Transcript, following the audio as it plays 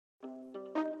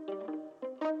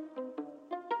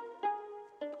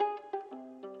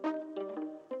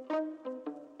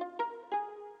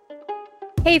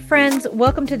Hey friends,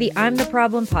 welcome to the I'm the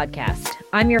Problem podcast.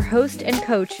 I'm your host and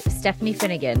coach, Stephanie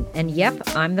Finigan, and yep,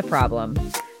 I'm the problem.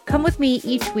 Come with me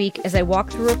each week as I walk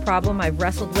through a problem I've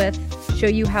wrestled with, show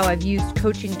you how I've used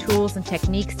coaching tools and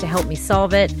techniques to help me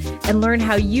solve it, and learn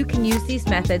how you can use these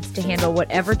methods to handle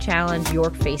whatever challenge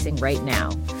you're facing right now.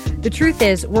 The truth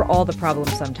is, we're all the problem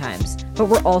sometimes, but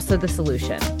we're also the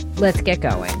solution. Let's get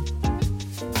going.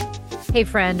 Hey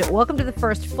friend, welcome to the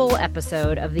first full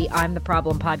episode of the I'm the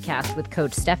Problem podcast with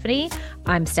Coach Stephanie.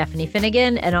 I'm Stephanie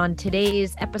Finigan, and on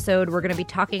today's episode, we're going to be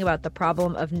talking about the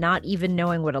problem of not even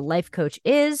knowing what a life coach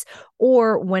is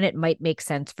or when it might make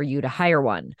sense for you to hire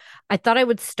one. I thought I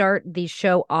would start the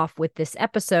show off with this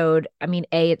episode.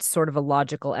 It's sort of a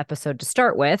logical episode to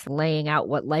start with, laying out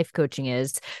what life coaching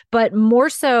is, but more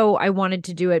so, I wanted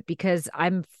to do it because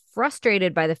I'm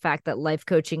frustrated by the fact that life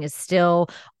coaching is still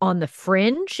on the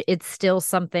fringe. It's still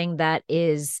something that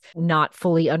is not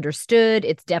fully understood.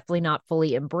 It's definitely not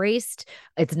fully embraced.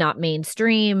 It's not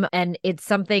mainstream. And it's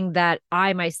something that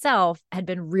I myself had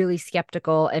been really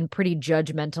skeptical and pretty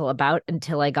judgmental about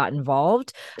until I got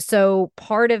involved. So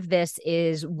part of this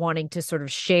is wanting to sort of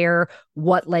share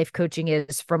what life coaching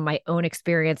is from my own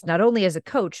experience, not only as a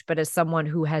coach, but as someone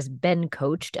who has been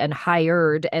coached and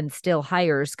hired and still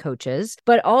hires coaches,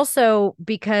 but also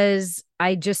because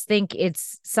I just think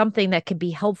it's something that could be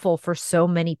helpful for so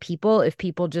many people if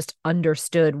people just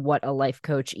understood what a life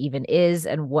coach even is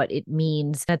and what it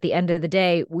means. At the end of the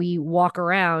day, we walk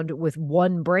around with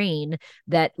one brain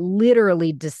that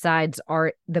literally decides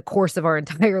the course of our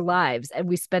entire lives. And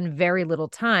we spend very little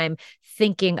time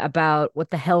thinking about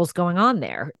what the hell's going on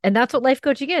there. And that's what life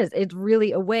coaching is. It's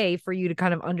really a way for you to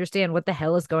kind of understand what the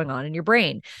hell is going on in your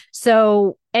brain.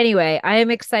 So anyway, I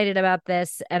am excited about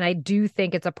this, and I do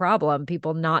think it's a problem,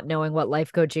 people not knowing what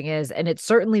life coaching is. And it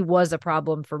certainly was a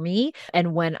problem for me.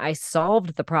 And when I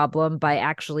solved the problem by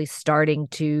actually starting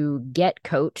to get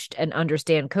coached and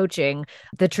understand coaching,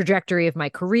 the trajectory of my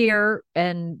career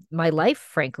and my life,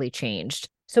 frankly, changed.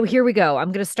 So here we go.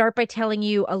 I'm going to start by telling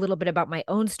you a little bit about my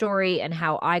own story and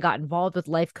how I got involved with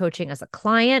life coaching as a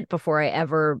client before I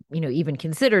ever, even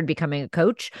considered becoming a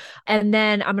coach. And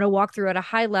then I'm going to walk through at a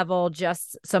high level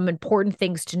just some important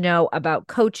things to know about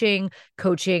coaching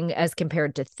as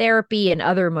compared to therapy and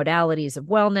other modalities of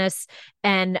wellness,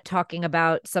 and talking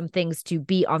about some things to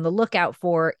be on the lookout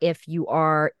for if you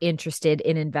are interested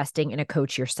in investing in a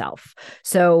coach yourself.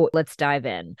 So let's dive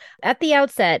in. At the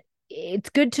outset, it's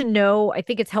good to know, I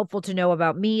think it's helpful to know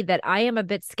about me that I am a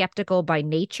bit skeptical by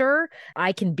nature.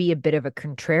 I can be a bit of a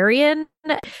contrarian.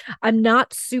 I'm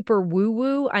not super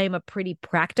woo-woo. I am a pretty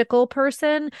practical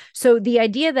person. So the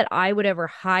idea that I would ever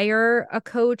hire a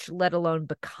coach, let alone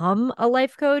become a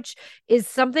life coach, is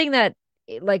something that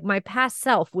like my past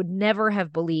self would never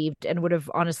have believed and would have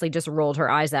honestly just rolled her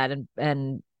eyes at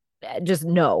and just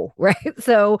no, right?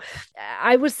 So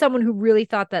I was someone who really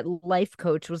thought that life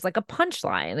coach was like a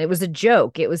punchline. It was a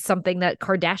joke. It was something that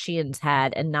Kardashians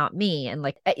had and not me. And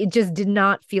like, it just did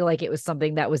not feel like it was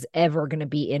something that was ever going to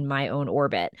be in my own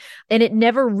orbit. And it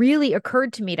never really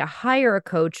occurred to me to hire a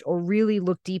coach or really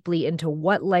look deeply into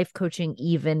what life coaching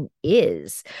even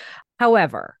is.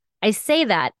 However, I say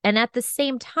that, and at the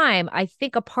same time, I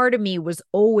think a part of me was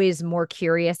always more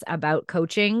curious about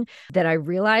coaching than I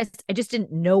realized. I just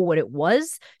didn't know what it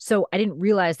was. So I didn't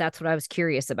realize that's what I was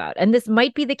curious about. And this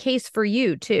might be the case for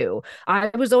you too.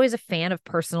 I was always a fan of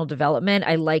personal development.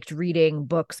 I liked reading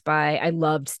books I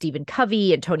loved Stephen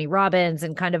Covey and Tony Robbins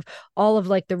and kind of all of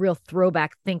like the real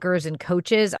throwback thinkers and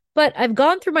coaches. But I've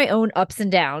gone through my own ups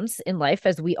and downs in life,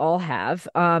 as we all have.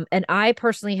 And I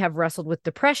personally have wrestled with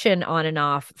depression on and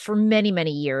off for many,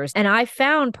 many years. And I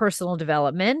found personal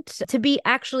development to be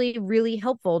actually really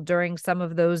helpful during some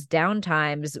of those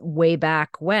downtimes way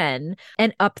back when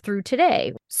and up through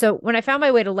today. So when I found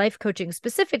my way to life coaching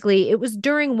specifically, it was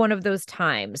during one of those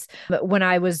times when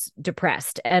I was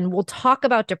depressed. And we'll talk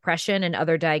about depression and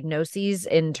other diagnoses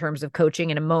in terms of coaching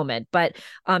in a moment. But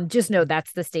just know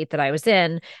that's the state that I was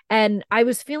in. And I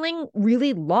was feeling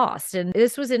really lost. And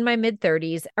this was in my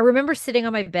mid-30s. I remember sitting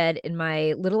on my bed in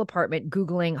my little apartment,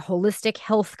 Googling holistic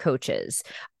health coaches.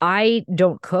 I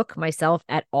don't cook myself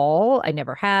at all. I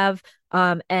never have.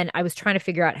 And I was trying to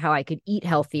figure out how I could eat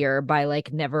healthier by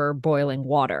like never boiling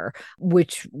water,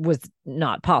 which was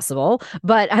not possible.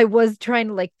 But I was trying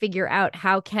to like figure out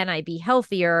how can I be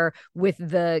healthier with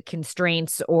the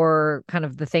constraints or kind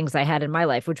of the things I had in my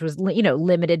life, which was,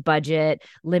 limited budget,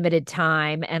 limited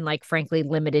time, and like, frankly,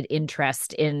 limited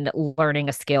interest in learning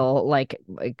a skill like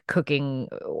cooking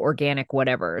organic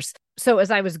whatevers. So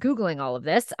as I was Googling all of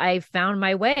this, I found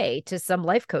my way to some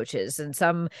life coaches, and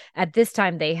some at this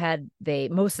time they had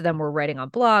most of them were writing on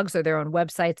blogs or their own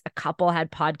websites. A couple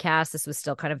had podcasts. This was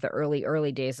still kind of the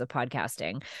early days of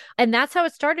podcasting. And that's how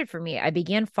it started for me. I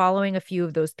began following a few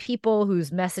of those people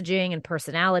whose messaging and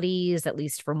personalities, at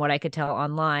least from what I could tell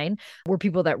online, were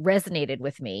people that resonated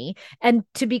with me. And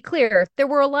to be clear, there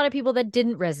were a lot of people that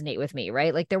didn't resonate with me,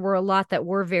 right? Like there were a lot that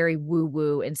were very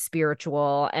woo-woo and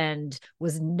spiritual and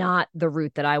was not the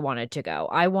route that I wanted to go.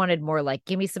 I wanted more like,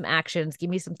 give me some actions, give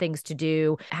me some things to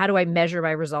do. How do I measure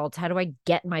my results? How do I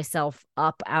get myself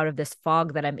up out of this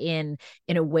fog that I'm in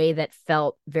a way that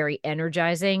felt very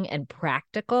energizing and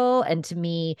practical? And to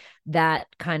me, that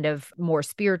kind of more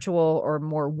spiritual or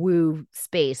more woo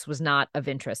space was not of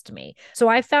interest to me. So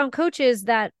I found coaches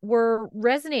that were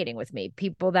resonating with me,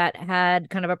 people that had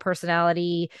kind of a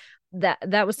personality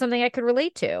that was something I could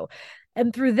relate to.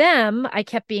 And through them, I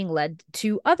kept being led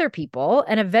to other people.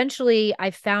 And eventually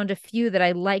I found a few that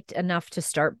I liked enough to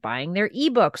start buying their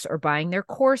ebooks or buying their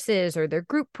courses or their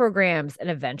group programs and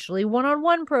eventually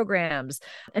one-on-one programs.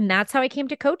 And that's how I came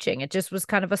to coaching. It just was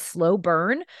kind of a slow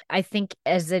burn, I think,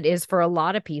 as it is for a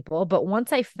lot of people. But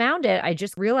once I found it, I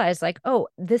just realized like, oh,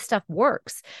 this stuff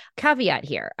works. Caveat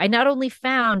here. I not only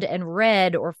found and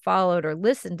read or followed or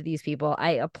listened to these people,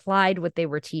 I applied what they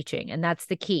were teaching. And that's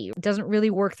the key. It doesn't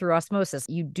really work through osmosis.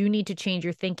 You do need to change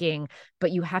your thinking,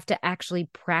 but you have to actually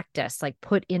practice, like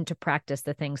put into practice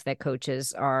the things that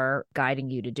coaches are guiding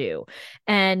you to do.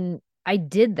 And I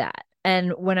did that.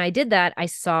 And when I did that, I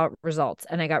saw results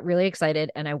and I got really excited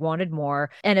and I wanted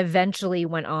more and eventually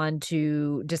went on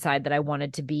to decide that I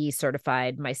wanted to be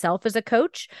certified myself as a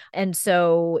coach. And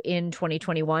so in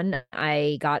 2021,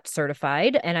 I got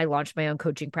certified and I launched my own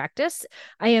coaching practice.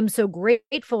 I am so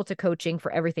grateful to coaching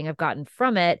for everything I've gotten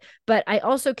from it, but I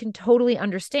also can totally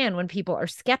understand when people are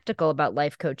skeptical about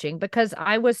life coaching because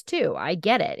I was too. I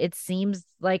get it. It seems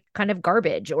like kind of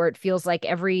garbage, or it feels like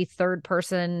every third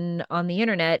person on the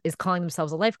internet is calling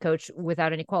themselves a life coach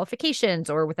without any qualifications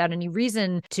or without any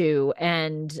reason to.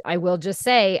 And I will just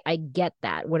say, I get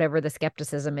that, whatever the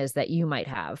skepticism is that you might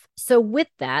have. So with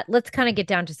that, let's kind of get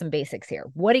down to some basics here.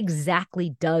 What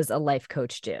exactly does a life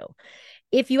coach do?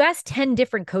 If you ask 10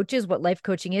 different coaches what life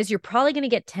coaching is, you're probably going to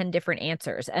get 10 different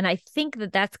answers. And I think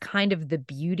that that's kind of the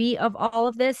beauty of all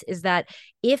of this is that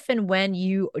if and when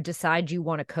you decide you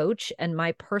want to coach, and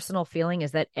my personal feeling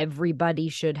is that everybody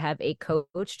should have a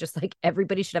coach, just like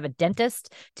everybody should have a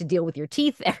dentist to deal with your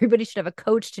teeth. Everybody should have a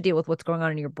coach to deal with what's going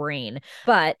on in your brain.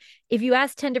 But if you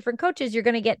ask 10 different coaches, you're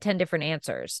going to get 10 different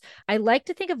answers. I like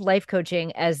to think of life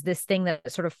coaching as this thing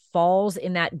that sort of falls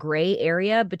in that gray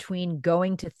area between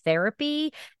going to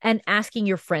therapy and asking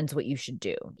your friends what you should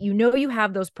do. You know, you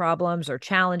have those problems or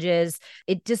challenges.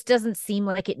 It just doesn't seem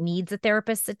like it needs a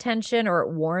therapist's attention or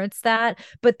it warrants that,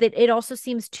 but that it also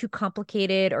seems too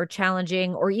complicated or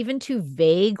challenging or even too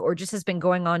vague or just has been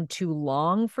going on too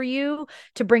long for you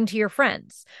to bring to your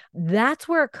friends. That's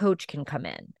where a coach can come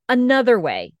in. Another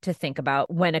way to think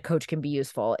about when a coach can be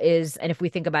useful is, and if we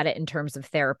think about it in terms of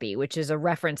therapy, which is a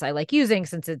reference I like using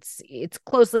since it's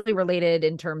closely related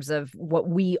in terms of what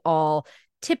we all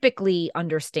typically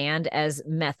understand as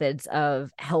methods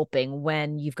of helping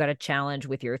when you've got a challenge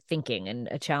with your thinking and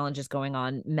a challenge is going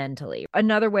on mentally.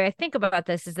 Another way I think about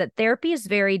this is that therapy is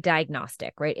very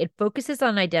diagnostic, right? It focuses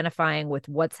on identifying with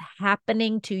what's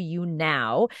happening to you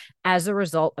now as a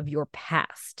result of your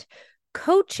past.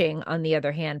 Coaching, on the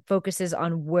other hand, focuses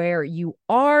on where you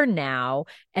are now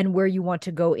and where you want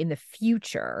to go in the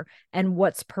future and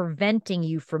what's preventing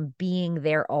you from being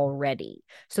there already.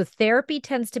 So therapy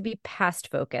tends to be past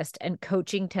focused and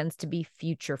coaching tends to be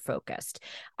future focused.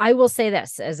 I will say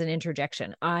this as an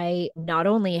interjection. I not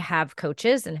only have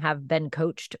coaches and have been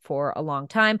coached for a long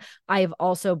time, I have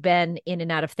also been in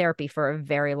and out of therapy for a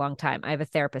very long time. I have a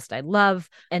therapist I love.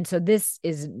 And so this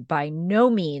is by no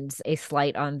means a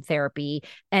slight on therapy.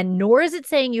 And nor is it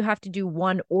saying you have to do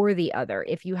one or the other.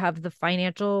 If you have the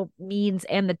financial means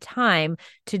and the time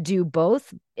to do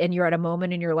both, and you're at a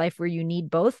moment in your life where you need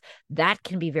both, that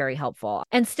can be very helpful.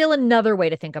 And still another way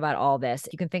to think about all this,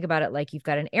 you can think about it like you've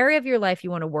got an area of your life you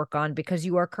want to work on because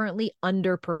you are currently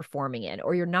underperforming in,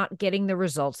 or you're not getting the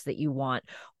results that you want,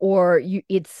 or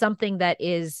it's something that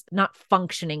is not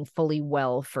functioning fully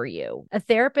well for you. A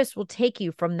therapist will take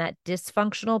you from that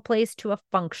dysfunctional place to a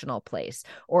functional place,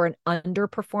 or an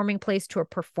underperforming place to a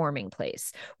performing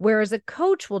place. Whereas a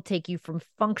coach will take you from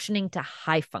functioning to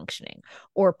high functioning,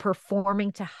 or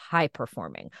performing to high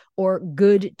performing, or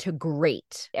good to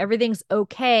great. Everything's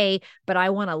okay, but I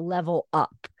want to level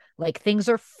up. Like things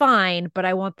are fine, but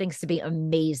I want things to be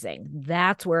amazing.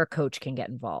 That's where a coach can get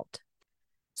involved.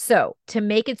 So, to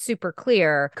make it super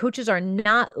clear, coaches are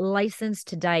not licensed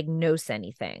to diagnose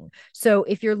anything. So,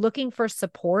 if you're looking for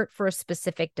support for a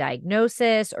specific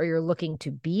diagnosis or you're looking to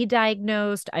be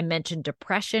diagnosed, I mentioned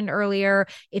depression earlier.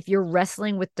 If you're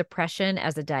wrestling with depression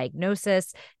as a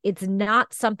diagnosis, it's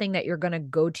not something that you're going to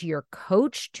go to your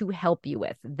coach to help you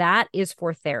with. That is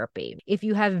for therapy. If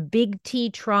you have big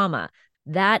T trauma,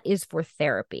 that is for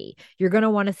therapy. You're going to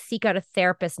want to seek out a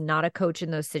therapist, not a coach in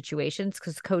those situations,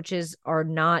 because coaches are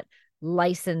not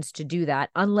licensed to do that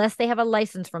unless they have a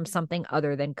license from something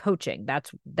other than coaching.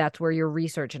 That's where your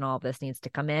research and all of this needs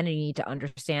to come in, and you need to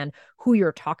understand who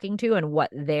you're talking to and what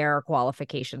their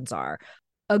qualifications are.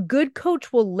 A good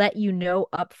coach will let you know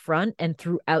up front and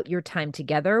throughout your time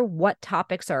together what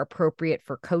topics are appropriate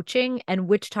for coaching and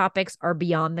which topics are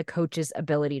beyond the coach's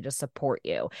ability to support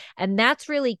you. And that's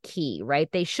really key, right?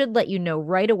 They should let you know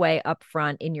right away up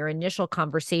front in your initial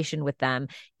conversation with them.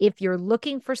 If you're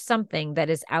looking for something that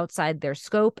is outside their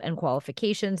scope and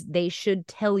qualifications, they should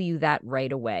tell you that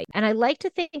right away. And I like to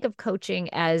think of coaching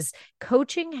as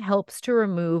coaching helps to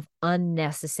remove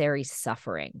unnecessary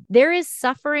suffering. There is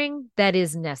suffering that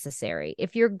is necessary.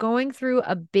 If you're going through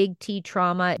a big T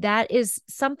trauma, that is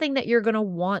something that you're going to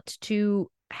want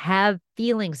to have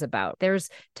feelings about. There's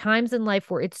times in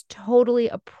life where it's totally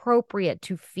appropriate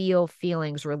to feel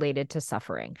feelings related to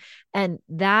suffering. And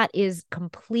that is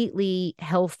completely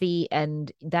healthy.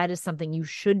 And that is something you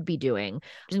should be doing.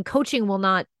 And coaching will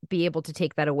not be able to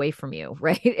take that away from you,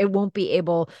 right? It won't be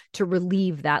able to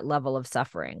relieve that level of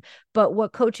suffering. But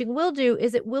what coaching will do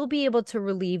is it will be able to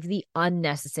relieve the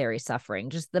unnecessary suffering,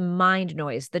 just the mind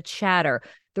noise, the chatter,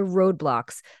 the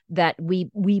roadblocks that we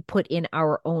put in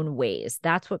our own ways.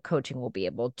 That's what coaching will be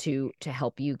able to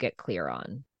help you get clear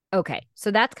on. Okay,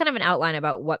 so that's kind of an outline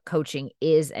about what coaching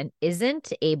is and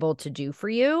isn't able to do for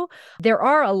you. There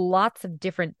are lots of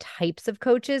different types of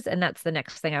coaches, and that's the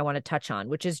next thing I want to touch on,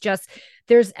 which is just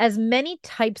there's as many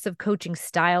types of coaching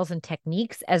styles and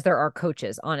techniques as there are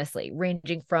coaches, honestly,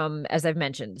 ranging from, as I've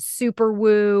mentioned, super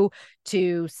woo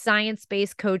to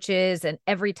science-based coaches and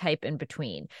every type in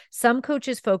between. Some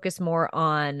coaches focus more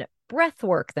on breath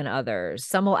work than others.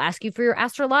 Some will ask you for your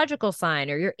astrological sign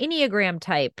or your Enneagram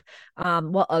type,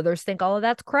 while others think all of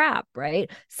that's crap, right?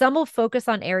 Some will focus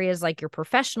on areas like your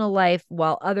professional life,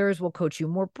 while others will coach you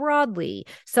more broadly.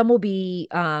 Some will be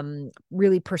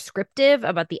really prescriptive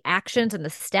about the actions and the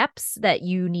steps that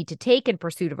you need to take in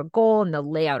pursuit of a goal, and they'll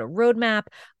lay out a roadmap.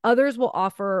 Others will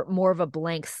offer more of a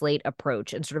blank slate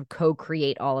approach and sort of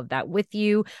co-create all of that with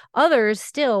you. Others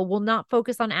still will not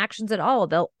focus on actions at all.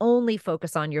 They'll only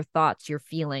focus on your thoughts, your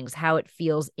feelings, how it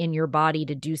feels in your body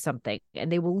to do something,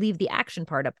 and they will leave the action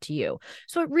part up to you.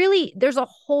 So there's a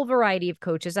whole variety of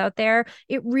coaches out there.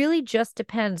 It really just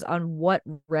depends on what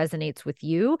resonates with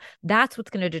you. That's what's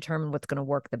going to determine what's going to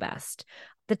work the best.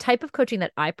 The type of coaching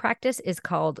that I practice is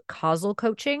called causal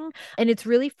coaching, and it's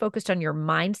really focused on your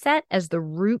mindset as the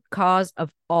root cause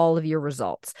of all of your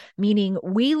results, meaning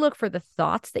we look for the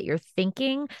thoughts that you're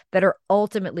thinking that are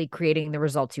ultimately creating the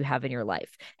results you have in your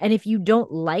life. And if you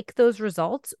don't like those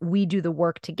results, we do the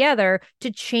work together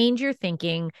to change your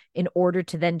thinking in order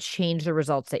to then change the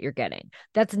results that you're getting.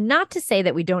 That's not to say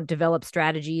that we don't develop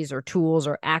strategies or tools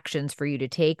or actions for you to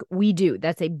take. We do.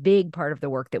 That's a big part of the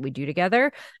work that we do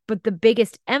together. But the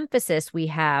biggest emphasis we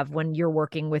have when you're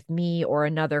working with me or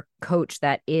another coach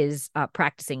that is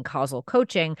practicing causal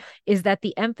coaching is that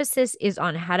the emphasis is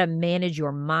on how to manage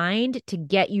your mind to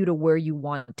get you to where you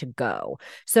want to go.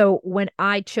 So when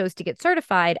I chose to get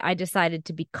certified, I decided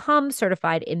to become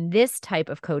certified in this type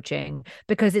of coaching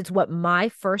because it's what my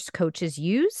first coaches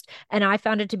used, and I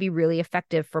found it to be really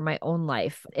effective for my own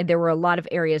life. And there were a lot of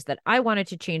areas that I wanted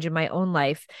to change in my own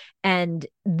life, and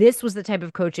this was the type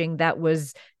of coaching that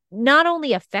was not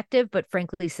only effective, but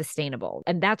frankly sustainable.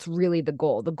 And that's really the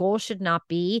goal. The goal should not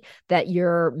be that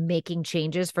you're making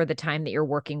changes for the time that you're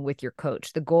working with your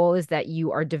coach. The goal is that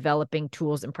you are developing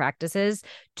tools and practices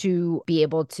to be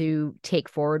able to take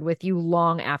forward with you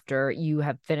long after you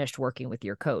have finished working with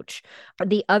your coach.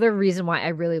 The other reason why I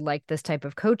really like this type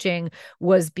of coaching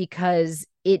was because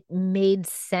it made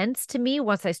sense to me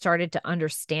once I started to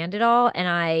understand it all, and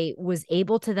I was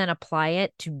able to then apply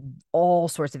it to all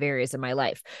sorts of areas in my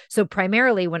life. So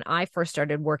primarily when I first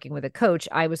started working with a coach,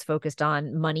 I was focused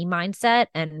on money mindset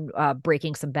and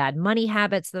breaking some bad money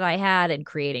habits that I had and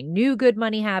creating new good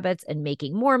money habits and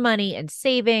making more money and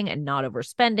saving and not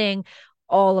overspending,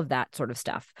 all of that sort of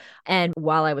stuff. And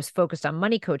while I was focused on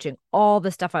money coaching, all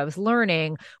the stuff I was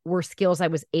learning were skills I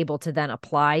was able to then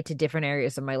apply to different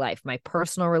areas of my life, my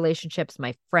personal relationships,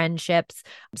 my friendships,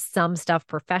 some stuff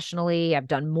professionally. I've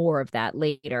done more of that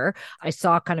later. I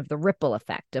saw kind of the ripple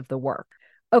effect of the work.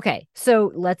 Okay,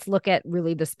 so let's look at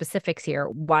really the specifics here.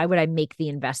 Why would I make the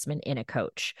investment in a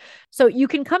coach? So you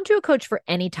can come to a coach for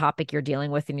any topic you're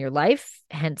dealing with in your life,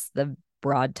 hence the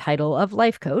broad title of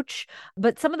life coach.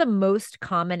 But some of the most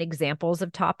common examples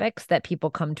of topics that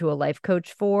people come to a life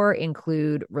coach for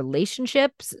include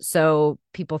relationships. So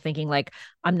people thinking like,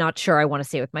 I'm not sure I want to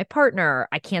stay with my partner.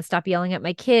 I can't stop yelling at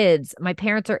my kids. My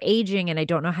parents are aging and I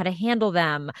don't know how to handle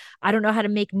them. I don't know how to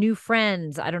make new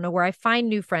friends. I don't know where I find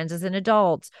new friends as an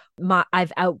adult.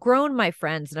 I've outgrown my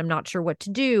friends and I'm not sure what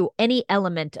to do. Any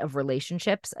element of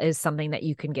relationships is something that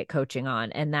you can get coaching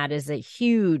on. And that is a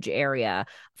huge area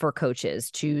for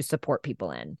coaches to support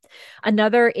people in.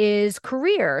 Another is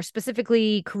career,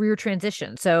 specifically career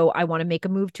transition. So I want to make a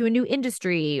move to a new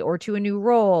industry or to a new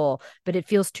role, but it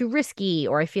feels too risky,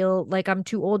 or I feel like I'm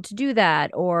too old to do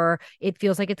that, or it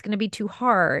feels like it's going to be too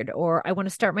hard, or I want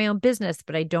to start my own business,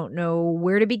 but I don't know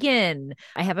where to begin.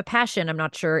 I have a passion. I'm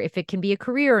not sure if it can be a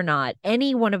career or not.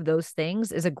 Any one of those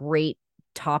things is a great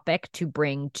topic to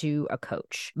bring to a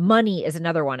coach. Money is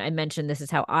another one. I mentioned this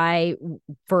is how I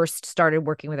first started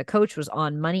working with a coach, was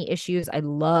on money issues. I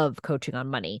love coaching on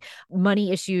money.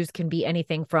 Money issues can be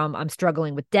anything from I'm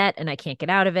struggling with debt and I can't get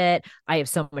out of it. I have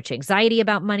so much anxiety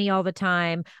about money all the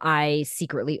time. I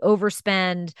secretly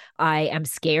overspend. I am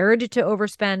scared to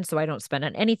overspend, so I don't spend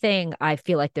on anything. I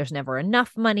feel like there's never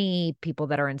enough money. People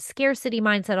that are in scarcity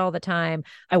mindset all the time.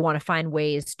 I want to find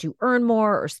ways to earn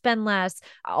more or spend less.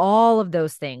 All of those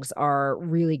things are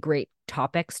really great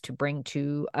topics to bring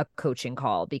to a coaching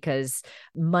call, because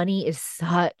money is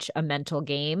such a mental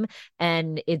game,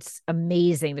 and it's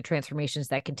amazing the transformations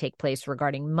that can take place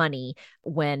regarding money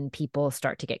when people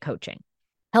start to get coaching.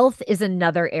 Health is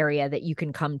another area that you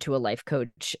can come to a life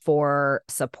coach for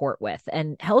support with.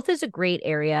 And health is a great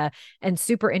area and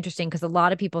super interesting, because a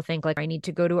lot of people think like I need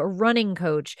to go to a running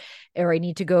coach, or I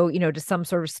need to go, to some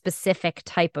sort of specific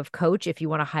type of coach if you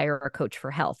want to hire a coach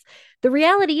for health. The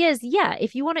reality is, yeah,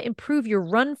 if you want to improve your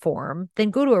run form, then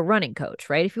go to a running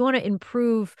coach, right? If you want to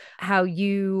improve how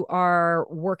you are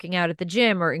working out at the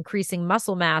gym or increasing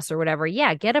muscle mass or whatever,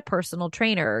 yeah, get a personal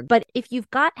trainer. But if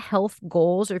you've got health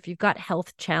goals or if you've got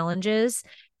health challenges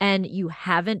and you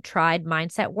haven't tried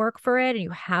mindset work for it, and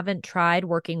you haven't tried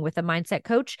working with a mindset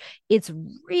coach, it's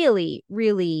really,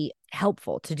 really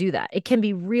helpful to do that. It can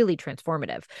be really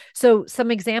transformative. So some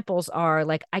examples are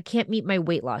like, I can't meet my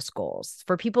weight loss goals.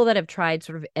 For people that have tried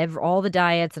sort of all the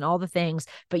diets and all the things,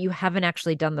 but you haven't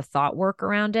actually done the thought work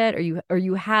around it, or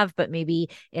you have, but maybe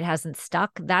it hasn't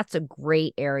stuck. That's a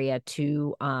great area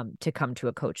to come to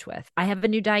a coach with. I have a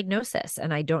new diagnosis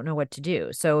and I don't know what to do.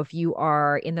 So if you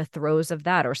are in the throes of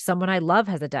that, or someone I love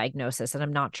has a diagnosis and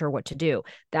I'm not sure what to do,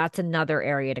 that's another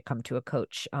area to come to a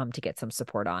coach to get some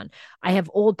support on. I have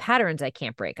old patterns I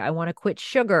can't break. I want to quit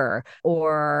sugar,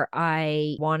 or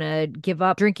I want to give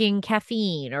up drinking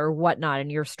caffeine or whatnot,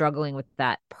 and you're struggling with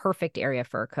that. Perfect area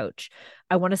for a coach.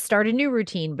 I want to start a new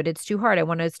routine, but it's too hard. I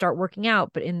want to start working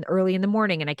out, but early in the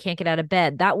morning and I can't get out of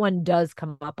bed. That one does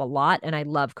come up a lot. And I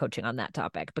love coaching on that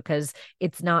topic, because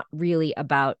it's not really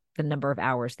about the number of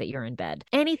hours that you're in bed.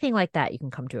 Anything like that, you can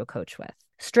come to a coach with.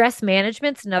 Stress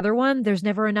management's another one. There's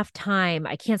never enough time.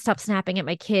 I can't stop snapping at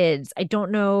my kids. I don't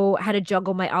know how to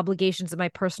juggle my obligations and my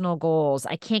personal goals.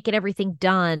 I can't get everything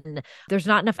done. There's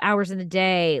not enough hours in the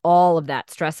day. All of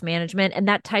that stress management. And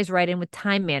that ties right in with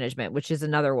time management, which is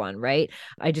another one, right?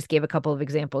 I just gave a couple of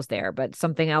examples there, but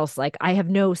something else like I have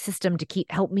no system to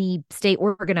help me stay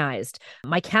organized.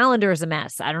 My calendar is a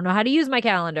mess. I don't know how to use my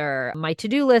calendar. My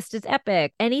to-do list is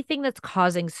epic. Anything that's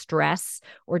causing stress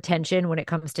or tension when it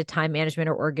comes to time management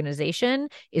or organization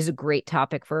is a great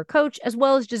topic for a coach, as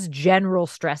well as just general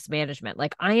stress management.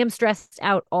 Like I am stressed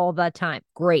out all the time.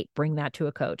 Great. Bring that to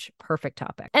a coach. Perfect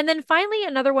topic. And then finally,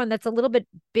 another one that's a little bit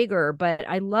bigger, but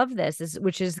I love this,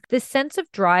 which is this sense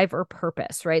of drive or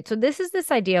purpose, right? So this is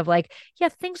this idea of like, yeah,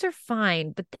 things are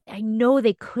fine, but I know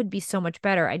they could be so much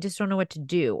better. I just don't know what to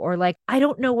do. Or like, I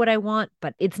don't know what I want,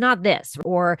 but it's not this.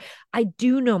 Or I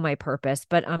do know my purpose,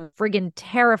 but I'm friggin'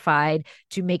 terrified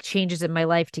to make changes in my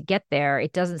life to get there.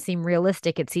 It doesn't seem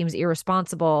realistic. It seems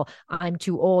irresponsible. I'm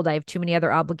too old. I have too many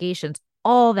other obligations.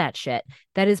 All that shit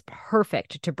that is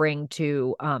perfect to bring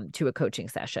to a coaching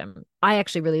session. I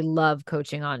actually really love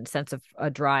coaching on sense of a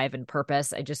drive and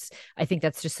purpose. I think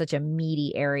that's just such a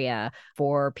meaty area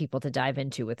for people to dive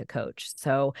into with a coach.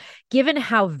 So given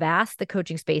how vast the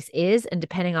coaching space is, and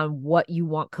depending on what you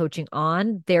want coaching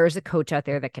on, there's a coach out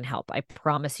there that can help. I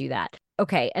promise you that.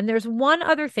 Okay. And there's one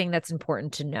other thing that's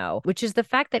important to know, which is the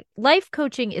fact that life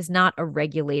coaching is not a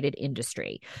regulated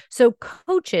industry. So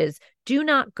coaches do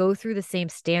not go through the same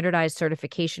standardized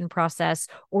certification process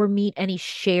or meet any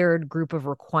shared group of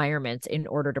requirements in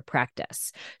order to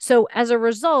practice. So as a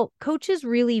result, coaches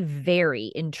really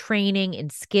vary in training, in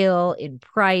skill, in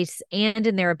price, and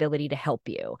in their ability to help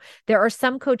you. There are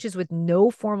some coaches with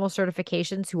no formal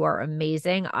certifications who are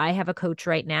amazing. I have a coach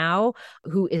right now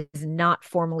who is not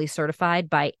formally certified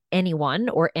by anyone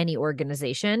or any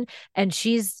organization, and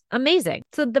she's amazing.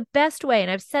 So the best way, and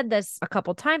I've said this a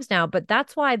couple times now, but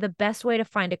that's why the best way to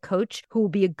find a coach who will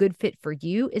be a good fit for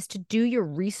you is to do your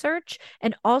research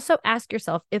and also ask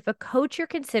yourself if a coach you're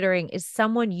considering is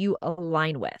someone you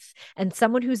align with and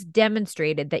someone who's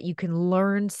demonstrated that you can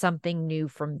learn something new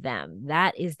from them.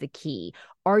 That is the key.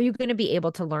 Are you going to be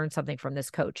able to learn something from this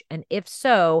coach? And if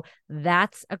so,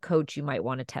 that's a coach you might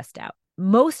want to test out.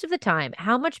 Most of the time,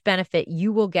 how much benefit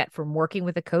you will get from working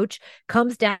with a coach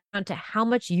comes down to how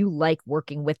much you like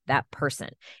working with that person.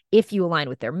 If you align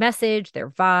with their message,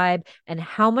 their vibe, and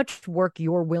how much work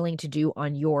you're willing to do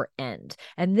on your end.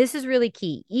 And this is really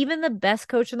key. Even the best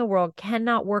coach in the world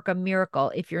cannot work a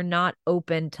miracle if you're not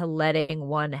open to letting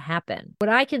one happen. What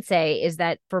I can say is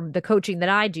that from the coaching that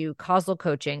I do, causal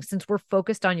coaching, since we're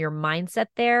focused on your mindset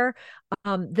there,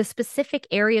 the specific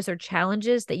areas or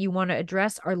challenges that you want to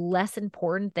address are less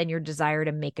important than your desire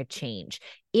to make a change.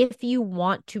 If you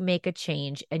want to make a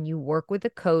change and you work with a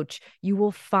coach, you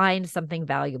will find something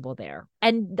valuable there.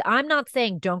 And I'm not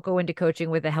saying don't go into coaching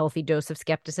with a healthy dose of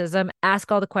skepticism. Ask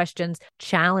all the questions,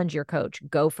 challenge your coach,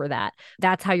 go for that.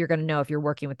 That's how you're going to know if you're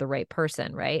working with the right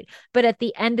person, right? But at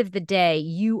the end of the day,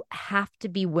 you have to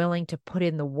be willing to put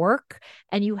in the work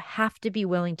and you have to be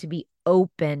willing to be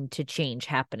open to change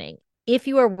happening. If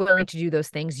you are willing to do those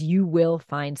things, you will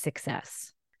find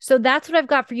success. So that's what I've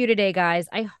got for you today, guys.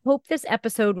 I hope this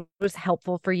episode was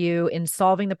helpful for you in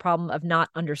solving the problem of not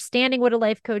understanding what a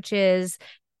life coach is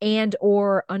and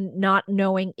or not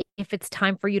knowing if it's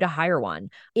time for you to hire one.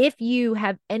 If you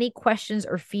have any questions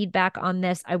or feedback on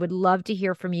this, I would love to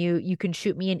hear from you. You can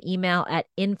shoot me an email at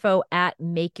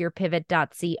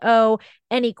info@makeyourpivot.co.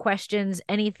 Any questions,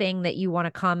 anything that you want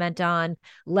to comment on,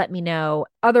 let me know.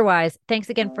 Otherwise, thanks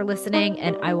again for listening,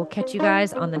 and I will catch you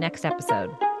guys on the next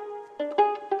episode.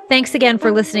 Thanks again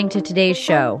for listening to today's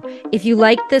show. If you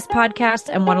liked this podcast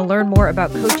and want to learn more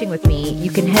about coaching with me,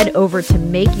 you can head over to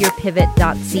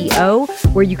makeyourpivot.co,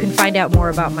 where you can find out more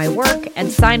about my work and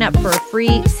sign up for a free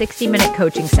 60-minute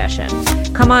coaching session.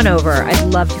 Come on over. I'd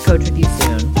love to coach with you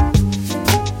soon.